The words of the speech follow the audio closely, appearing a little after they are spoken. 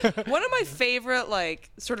One of my favorite,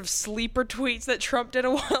 sort of sleeper tweets that Trump did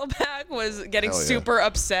a while back was getting super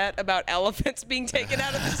upset about elephants being taken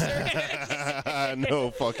out of the circus.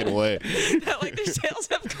 No fucking way. That, their sales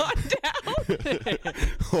have gone down.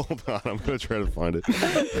 Hold on, I'm going to try to find it.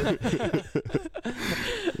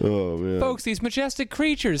 Oh, man. Folks, these majestic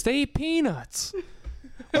creatures, they eat peanuts.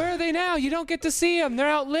 Where are they now? You don't get to see them. They're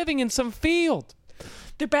out living in some field.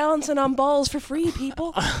 They're balancing on balls for free,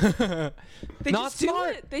 people. They Not just do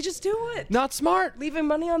smart. it. They just do it. Not smart. Leaving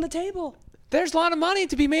money on the table. There's a lot of money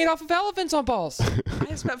to be made off of elephants on balls. I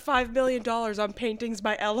have spent $5 million on paintings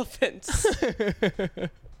by elephants.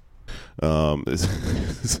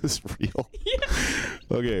 Is this real? Yeah.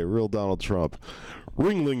 Okay, real Donald Trump.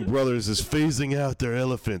 Ringling Brothers is phasing out their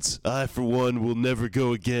elephants. I, for one, will never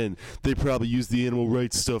go again. They probably use the animal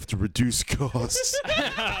rights stuff to reduce costs.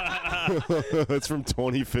 That's from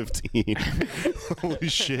 2015. Holy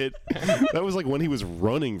shit. That was when he was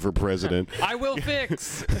running for president. I will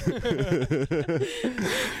fix.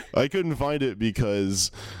 I couldn't find it because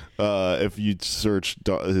if you search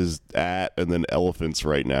his and then elephants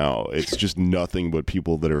right now, it's just nothing but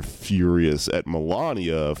people that are furious at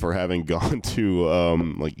Melania for having gone to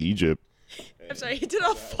Egypt. I'm sorry, he did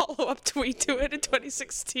a follow-up tweet to it in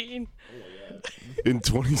 2016. In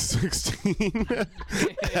 2016,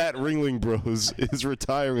 at Ringling Bros is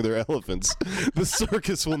retiring their elephants. The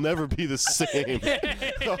circus will never be the same.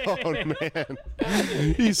 Oh,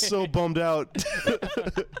 man. He's so bummed out.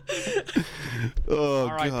 Oh,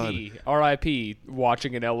 God. R.I.P.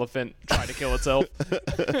 watching an elephant try to kill itself.